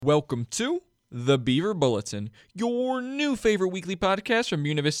Welcome to the Beaver Bulletin, your new favorite weekly podcast from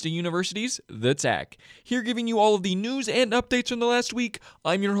Buena Vista University's The Tack. Here giving you all of the news and updates from the last week,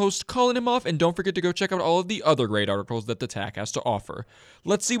 I'm your host Colin Imhoff, and don't forget to go check out all of the other great articles that The Tack has to offer.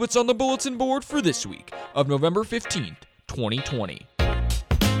 Let's see what's on the bulletin board for this week of November 15th, 2020.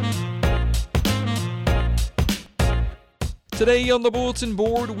 Today on the bulletin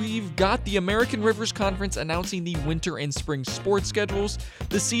board, we've got the American Rivers Conference announcing the winter and spring sports schedules,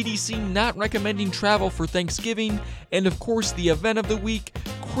 the CDC not recommending travel for Thanksgiving, and of course the event of the week,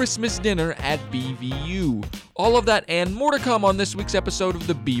 Christmas dinner at BVU. All of that and more to come on this week's episode of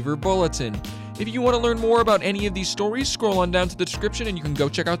the Beaver Bulletin. If you want to learn more about any of these stories, scroll on down to the description and you can go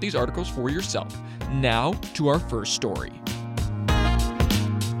check out these articles for yourself. Now to our first story.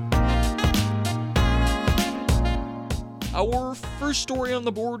 Our first story on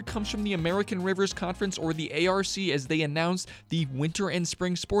the board comes from the American Rivers Conference, or the ARC, as they announced the winter and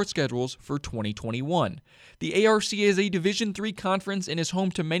spring sports schedules for 2021. The ARC is a Division III conference and is home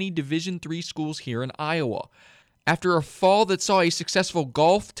to many Division III schools here in Iowa. After a fall that saw a successful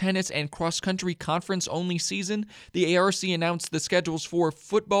golf, tennis, and cross-country conference-only season, the ARC announced the schedules for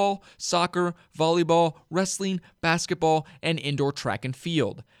football, soccer, volleyball, wrestling, basketball, and indoor track and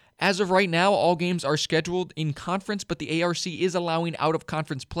field. As of right now, all games are scheduled in conference, but the ARC is allowing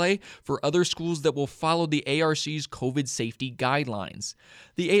out-of-conference play for other schools that will follow the ARC's COVID safety guidelines.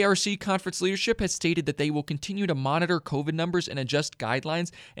 The ARC conference leadership has stated that they will continue to monitor COVID numbers and adjust guidelines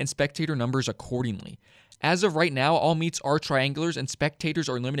and spectator numbers accordingly. As of right now, all meets are triangulars and spectators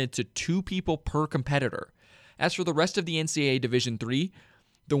are limited to 2 people per competitor. As for the rest of the NCAA Division III,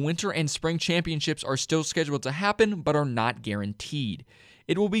 the winter and spring championships are still scheduled to happen, but are not guaranteed.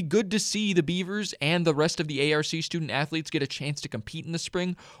 It will be good to see the Beavers and the rest of the ARC student athletes get a chance to compete in the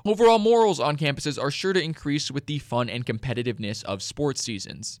spring. Overall morals on campuses are sure to increase with the fun and competitiveness of sports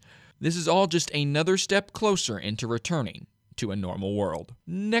seasons. This is all just another step closer into returning to a normal world.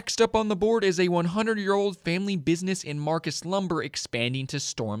 Next up on the board is a 100-year-old family business in Marcus Lumber expanding to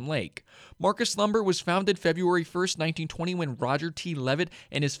Storm Lake. Marcus Lumber was founded February 1st, 1920 when Roger T. Levitt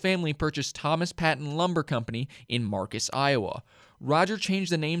and his family purchased Thomas Patton Lumber Company in Marcus, Iowa. Roger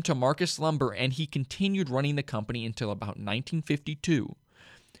changed the name to Marcus Lumber and he continued running the company until about 1952.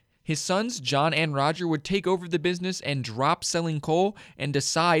 His sons, John and Roger, would take over the business and drop selling coal and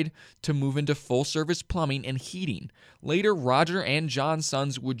decide to move into full-service plumbing and heating. Later, Roger and John's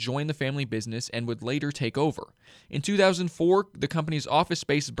sons would join the family business and would later take over. In 2004, the company's office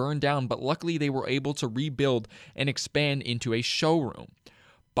space burned down, but luckily they were able to rebuild and expand into a showroom.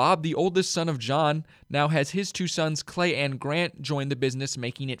 Bob, the oldest son of John, now has his 2 sons, Clay and Grant, join the business,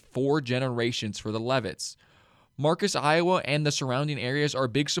 making it 4 generations for the Levitts. Marcus, Iowa, and the surrounding areas are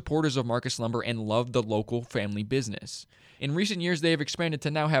big supporters of Marcus Lumber and love the local family business. In recent years, they have expanded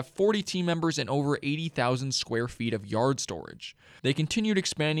to now have 40 team members and over 80,000 square feet of yard storage. They continued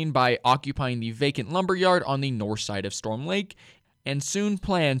expanding by occupying the vacant lumber yard on the north side of Storm Lake, and soon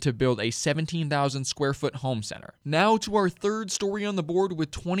plan to build a 17,000 square foot home center. Now to our third story on the board, with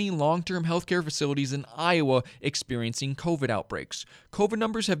 20 long-term healthcare facilities in Iowa experiencing COVID outbreaks. COVID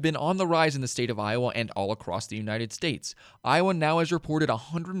numbers have been on the rise in the state of Iowa and all across the United States. Iowa now has reported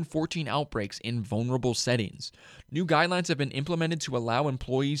 114 outbreaks in vulnerable settings. New guidelines have been implemented to allow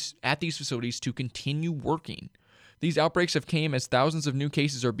employees at these facilities to continue working. These outbreaks have come as thousands of new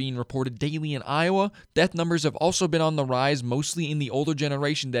cases are being reported daily in Iowa. Death numbers have also been on the rise, mostly in the older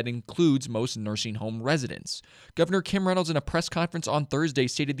generation that includes most nursing home residents. Governor Kim Reynolds, in a press conference on Thursday,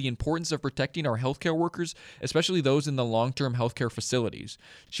 stated the importance of protecting our healthcare workers, especially those in the long-term healthcare facilities.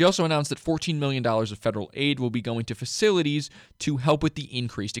 She also announced that $14 million of federal aid will be going to facilities to help with the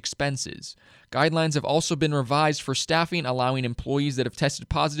increased expenses. Guidelines have also been revised for staffing, allowing employees that have tested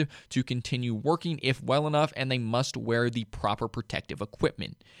positive to continue working if well enough, and they must wear the proper protective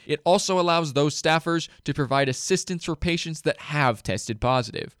equipment. It also allows those staffers to provide assistance for patients that have tested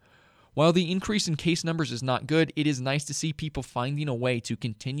positive. While the increase in case numbers is not good, it is nice to see people finding a way to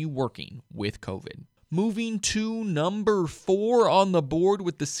continue working with COVID. Moving to number 4 on the board,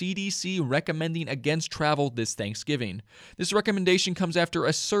 with the CDC recommending against travel this Thanksgiving. This recommendation comes after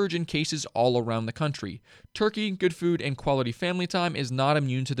a surge in cases all around the country. Turkey, good food, and quality family time is not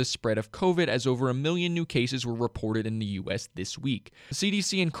immune to the spread of COVID, as over 1 million new cases were reported in the U.S. this week. The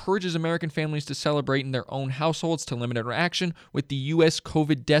CDC encourages American families to celebrate in their own households to limit interaction, with the U.S.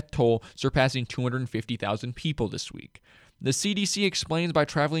 COVID death toll surpassing 250,000 people this week. The CDC explains by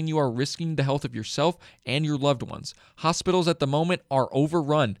traveling you are risking the health of yourself and your loved ones. Hospitals at the moment are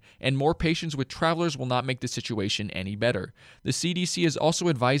overrun, and more patients with travelers will not make the situation any better. The CDC is also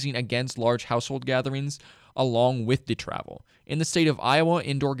advising against large household gatherings. along with the travel. In the state of Iowa,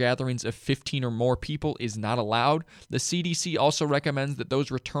 indoor gatherings of 15 or more people is not allowed. The CDC also recommends that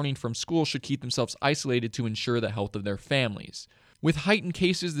those returning from school should keep themselves isolated to ensure the health of their families. With heightened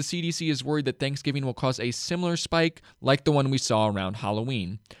cases, the CDC is worried that Thanksgiving will cause a similar spike like the one we saw around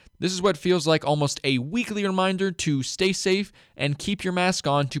Halloween. This is what feels like almost a weekly reminder to stay safe and keep your mask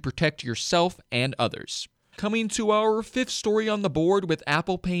on to protect yourself and others. Coming to our fifth story on the board, with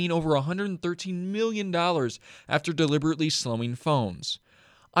Apple paying over $113 million after deliberately slowing phones.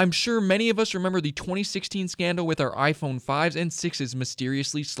 I'm sure many of us remember the 2016 scandal with our iPhone 5s and 6s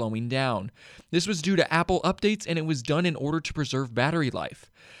mysteriously slowing down. This was due to Apple updates, and it was done in order to preserve battery life.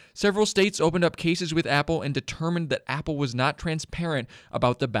 Several states opened up cases with Apple and determined that Apple was not transparent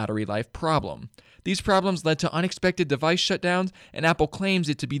about the battery life problem. These problems led to unexpected device shutdowns, and Apple claims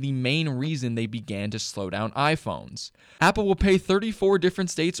it to be the main reason they began to slow down iPhones. Apple will pay 34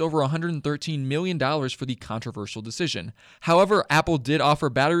 different states over $113 million for the controversial decision. However, Apple did offer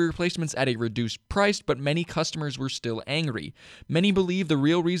battery replacements at a reduced price, but many customers were still angry. Many believe the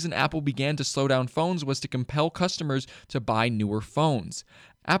real reason Apple began to slow down phones was to compel customers to buy newer phones.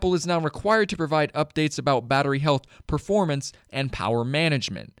 Apple is now required to provide updates about battery health, performance, and power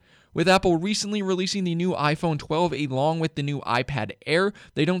management. With Apple recently releasing the new iPhone 12 along with the new iPad Air,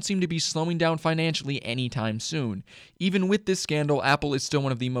 they don't seem to be slowing down financially anytime soon. Even with this scandal, Apple is still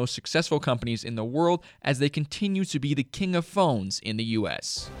one of the most successful companies in the world as they continue to be the king of phones in the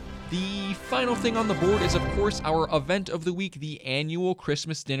US. The final thing on the board is, of course, our event of the week, the annual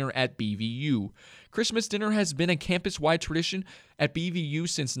Christmas dinner at BVU. Christmas dinner has been a campus-wide tradition at BVU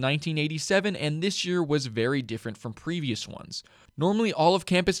since 1987, and this year was very different from previous ones. Normally, all of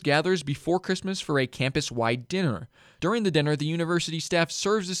campus gathers before Christmas for a campus-wide dinner. During the dinner, the university staff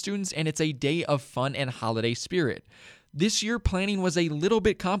serves the students, and it's a day of fun and holiday spirit. This year, planning was a little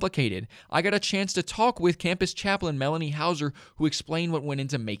bit complicated. I got a chance to talk with campus chaplain Melanie Hauser, who explained what went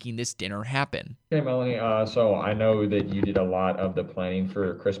into making this dinner happen. Hey, Melanie. So I know that you did a lot of the planning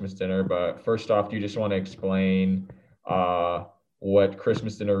for Christmas dinner, but first off, do you just want to explain what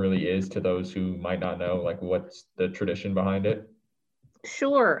Christmas dinner really is to those who might not know, like what's the tradition behind it?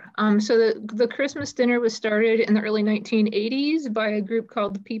 Sure. So the Christmas dinner was started in the early 1980s by a group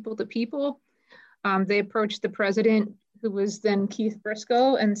called the People to People. They approached the president, who was then Keith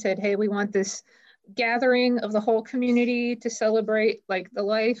Briscoe, and said, hey, we want this gathering of the whole community to celebrate like the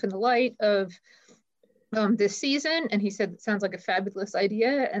life and the light of this season. And he said, it sounds like a fabulous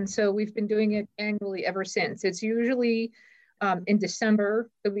idea. And so we've been doing it annually ever since. It's usually in December,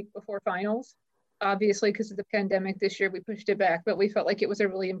 the week before finals. Obviously, because of the pandemic this year, we pushed it back, but we felt like it was a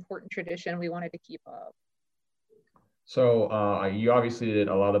really important tradition we wanted to keep up. So you obviously did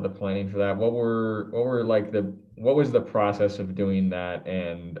a lot of the planning for that. What was the process of doing that,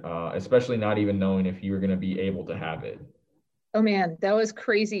 and especially not even knowing if you were going to be able to have it? Oh man, that was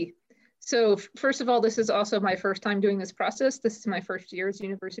crazy. So first of all, this is also my first time doing this process. This is my first year as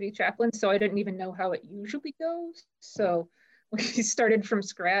university chaplain, so I didn't even know how it usually goes. So we started from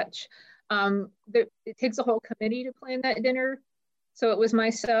scratch. It takes a whole committee to plan that dinner. So it was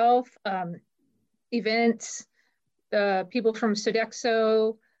myself, events, people from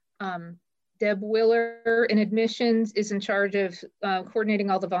Sodexo, Deb Willer in admissions is in charge of coordinating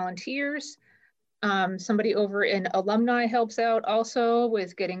all the volunteers. Somebody over in alumni helps out also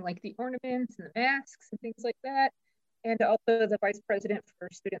with getting like the ornaments and the masks and things like that. And also the vice president for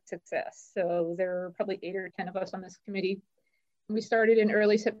student success. So there are probably 8 or 10 of us on this committee. We started in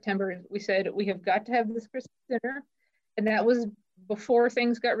early September. We said, we have got to have this Christmas dinner. And that was before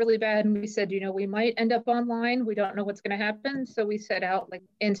things got really bad. And we said, we might end up online. We don't know what's going to happen. So we set out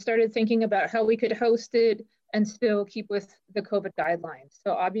and started thinking about how we could host it and still keep with the COVID guidelines.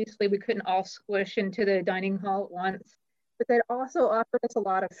 So obviously we couldn't all squish into the dining hall at once, but that also offered us a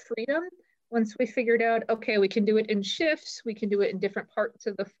lot of freedom. Once we figured out, okay, we can do it in shifts, we can do it in different parts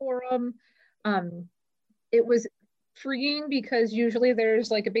of the forum. It was freeing because usually there's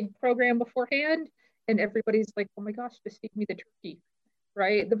like a big program beforehand and everybody's like, oh my gosh, just feed me the turkey,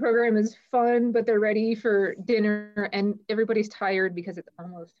 right? The program is fun, but they're ready for dinner and everybody's tired because it's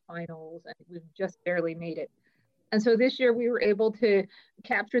almost finals and we've just barely made it. And so this year we were able to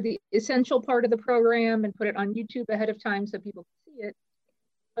capture the essential part of the program and put it on YouTube ahead of time so people could see it.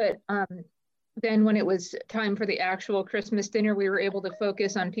 But then when it was time for the actual Christmas dinner, we were able to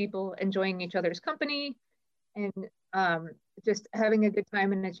focus on people enjoying each other's company and just having a good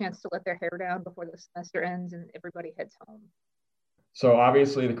time and a chance to let their hair down before the semester ends and everybody heads home. So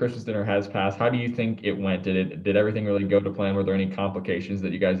obviously the Christmas dinner has passed. How do you think it went? Did everything really go to plan? Were there any complications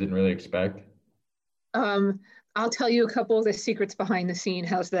that you guys didn't really expect? I'll tell you a couple of the secrets behind the scene.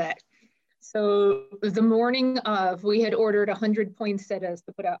 How's that? So the morning of, we had ordered 100 poinsettias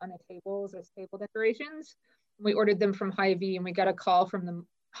to put out on the tables as table decorations. We ordered them from Hy-Vee, and we got a call from the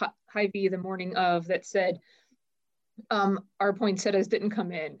Hy-Vee the morning of that said, our poinsettias didn't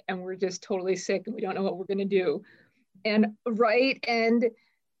come in, and we're just totally sick, and we don't know what we're going to do. And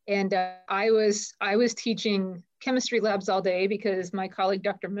I was teaching chemistry labs all day because my colleague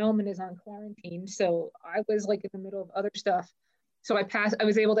Dr. Millman is on quarantine, so I was like in the middle of other stuff. So I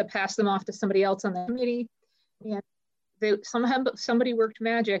was able to pass them off to somebody else on the committee, and somebody worked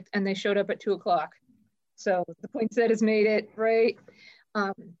magic, and they showed up at 2:00. So the poinsettias made it, right?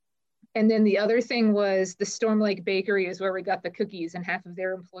 And then the other thing was the Storm Lake Bakery is where we got the cookies, and half of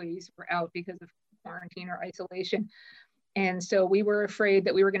their employees were out because of quarantine or isolation. And so we were afraid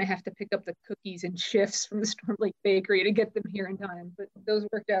that we were going to have to pick up the cookies in shifts from the Storm Lake Bakery to get them here in time, but those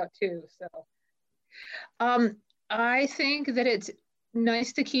worked out too. So I think that it's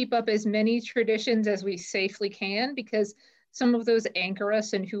nice to keep up as many traditions as we safely can, because some of those anchor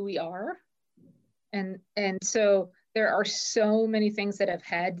us in who we are. And so there are so many things that have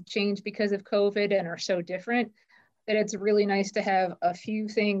had to change because of COVID and are so different that it's really nice to have a few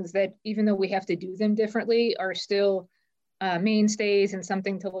things that, even though we have to do them differently, are still mainstays and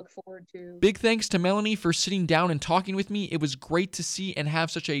something to look forward to. Big thanks to Melanie for sitting down and talking with me. It was great to see and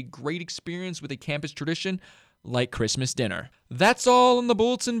have such a great experience with a campus tradition like Christmas dinner. That's all on the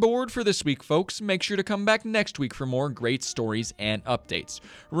bulletin board for this week, folks. Make sure to come back next week for more great stories and updates.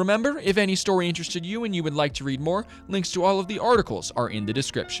 Remember, if any story interested you and you would like to read more, links to all of the articles are in the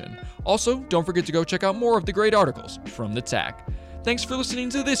description. Also, don't forget to go check out more of the great articles from the TAC. Thanks for listening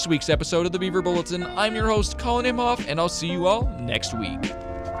to this week's episode of the Beaver Bulletin. I'm your host, Colin Imhoff, and I'll see you all next week.